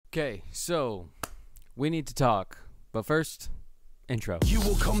Okay, so we need to talk, but first, intro. You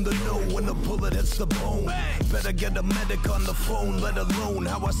will come to know when the bullet hits the bone. Better get a medic on the phone, let alone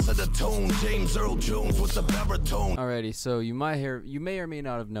how I set a tone. James Earl Jones with the baritone. Alrighty, so you may or may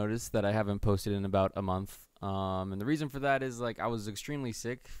not have noticed that I haven't posted in about a month. And the reason for that is I was extremely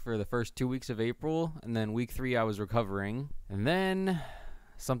sick for the first 2 weeks of April, and then week 3 I was recovering, and then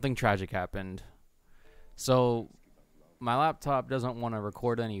something tragic happened. So my laptop doesn't want to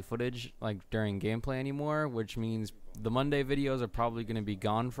record any footage during gameplay anymore, which means the Monday videos are probably going to be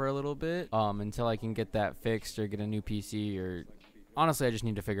gone for a little bit until I can get that fixed or get a new PC, or honestly I just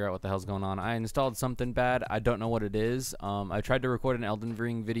need to figure out what the hell's going on. I installed something bad. I don't know what it is. I tried to record an Elden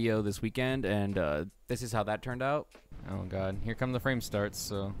Ring video this weekend, and this is how that turned out. Oh god, here come the frame starts,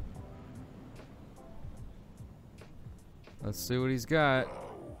 so let's see what he's got.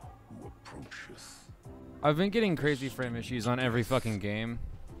 I've been getting crazy frame issues on every fucking game.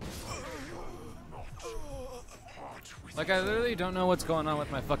 I literally don't know what's going on with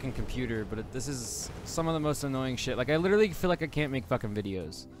my fucking computer, but this is some of the most annoying shit. I literally feel like I can't make fucking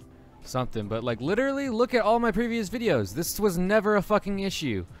videos. But literally look at all my previous videos. This was never a fucking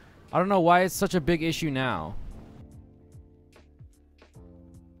issue. I don't know why it's such a big issue now.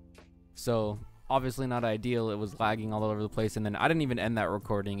 So obviously not ideal. It was lagging all over the place, and then I didn't even end that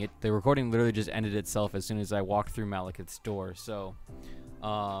recording. The recording literally just ended itself as soon as I walked through Malekith's door. So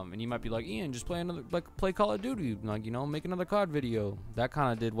and you might be like, Ian, just play another, play Call of Duty, make another COD video. That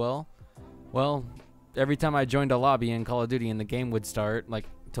kind of did well. Well, every time I joined a lobby in Call of Duty and the game would start,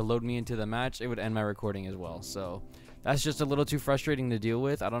 to load me into the match, it would end my recording as well. So that's just a little too frustrating to deal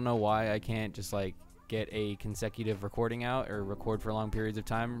with. I don't know why I can't just get a consecutive recording out or record for long periods of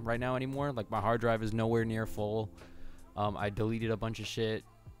time right now anymore. My hard drive is nowhere near full. I deleted a bunch of shit,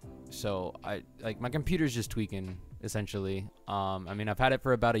 so my computer's just tweaking essentially. I mean, I've had it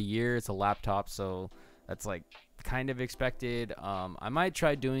for about a year. It's a laptop, so that's kind of expected. I might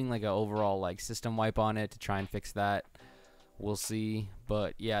try doing an overall system wipe on it to try and fix that. We'll see.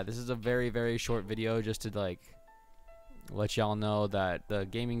 But yeah, this is a very, very short video just to let y'all know that the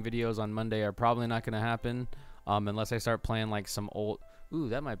gaming videos on Monday are probably not going to happen unless I start playing some old. Ooh,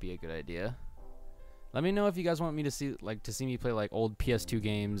 that might be a good idea. Let me know if you guys want me to see me play old PS2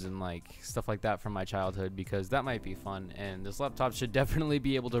 games and stuff like that from my childhood, because that might be fun. And this laptop should definitely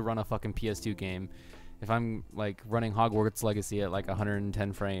be able to run a fucking PS2 game. If I'm running Hogwarts Legacy at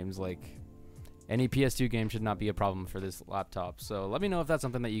 110 frames, any PS2 game should not be a problem for this laptop. So let me know if that's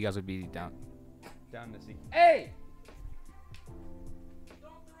something that you guys would be down to see. Hey!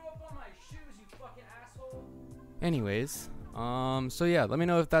 Don't throw up on my shoes, you fucking asshole. Anyways, so yeah, let me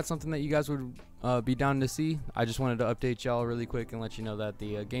know if that's something that you guys would be down to see. I just wanted to update y'all really quick and let you know that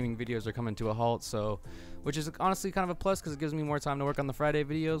the gaming videos are coming to a halt, which is honestly kind of a plus because it gives me more time to work on the Friday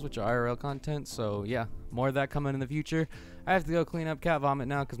videos, which are IRL content. So yeah, more of that coming in the future. I have to go clean up cat vomit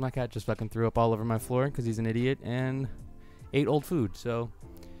now because my cat just fucking threw up all over my floor because he's an idiot and ate old food. So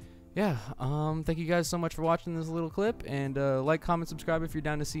yeah, thank you guys so much for watching this little clip, and like, comment, subscribe if you're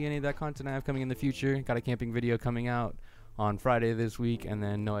down to see any of that content I have coming in the future. Got a camping video coming out on Friday this week, and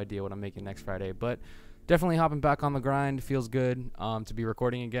then no idea what I'm making next Friday, but definitely hopping back on the grind. Feels good to be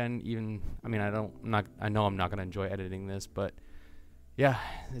recording again. I know I'm not gonna enjoy editing this, but yeah,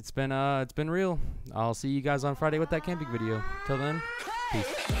 it's been real. I'll see you guys on Friday with that camping video. Till then,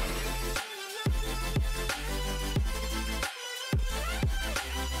 peace.